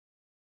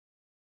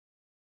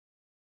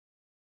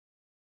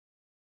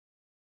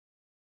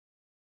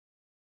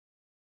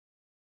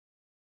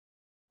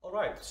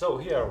Alright, so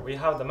here we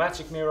have the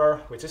magic mirror,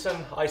 which is an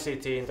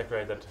ICT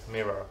integrated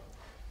mirror.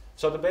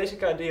 So the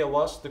basic idea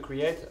was to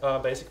create a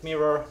basic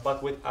mirror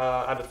but with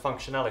added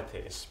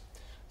functionalities.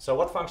 So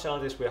what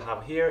functionalities we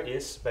have here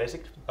is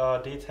basic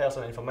details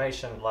and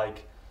information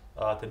like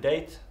the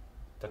date,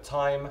 the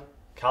time,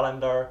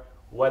 calendar,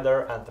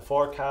 weather and the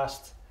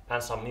forecast,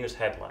 and some news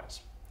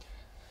headlines.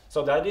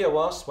 So the idea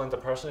was when the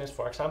person is,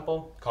 for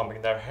example,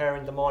 combing their hair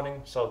in the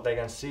morning, so they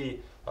can see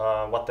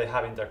what they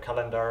have in their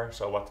calendar,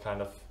 so what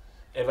kind of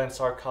events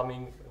are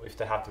coming, if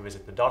they have to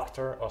visit the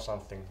doctor or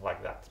something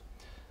like that.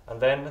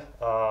 And then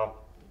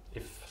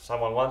if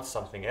someone wants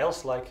something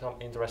else, like some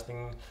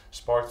interesting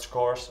sports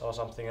course or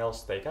something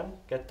else, they can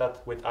get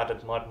that with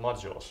added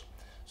modules.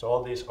 So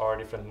all these are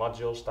different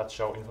modules that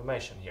show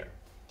information here.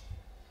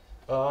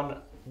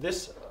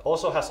 This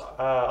also has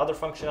other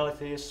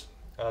functionalities.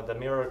 The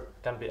mirror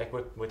can be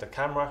equipped with a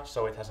camera,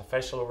 so it has a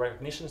facial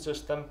recognition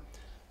system.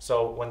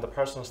 So when the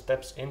person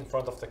steps in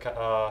front of the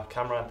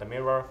camera and the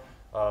mirror,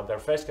 their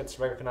face gets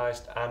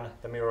recognized and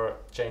the mirror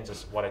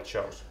changes what it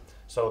shows.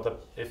 So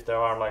if there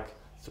are like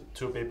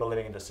two people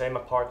living in the same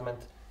apartment,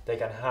 they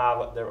can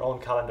have their own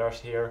calendars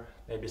here,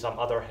 maybe some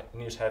other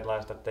news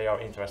headlines that they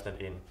are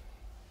interested in.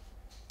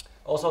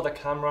 Also the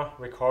camera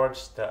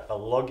records the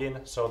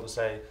login, so to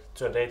say,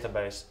 to a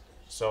database,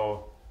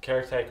 so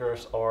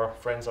caretakers or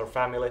friends or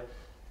family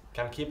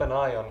can keep an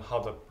eye on how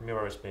the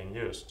mirror is being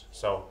used.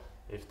 So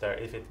if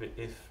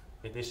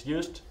it is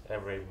used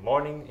every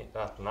morning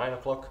at 9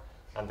 o'clock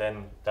and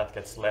then that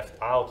gets left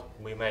out,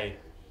 we may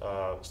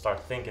start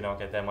thinking,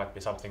 okay, there might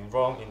be something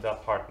wrong in the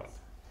apartment.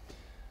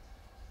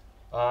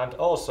 And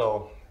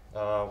also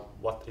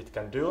what it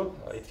can do,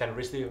 it can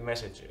receive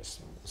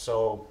messages.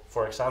 So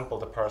for example,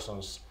 the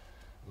person's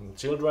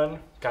children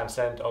can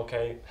send,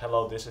 okay,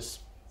 hello, this is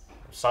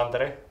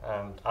Santeri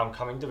and I'm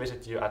coming to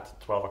visit you at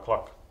 12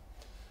 o'clock.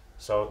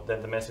 So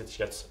then the message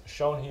gets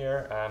shown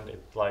here and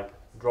it like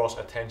draws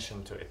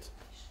attention to it.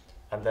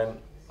 And then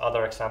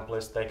other example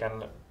is they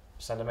can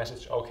send a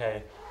message,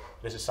 okay,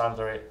 this is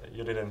Santeri,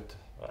 you didn't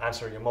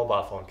answer your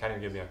mobile phone, can you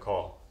give me a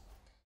call?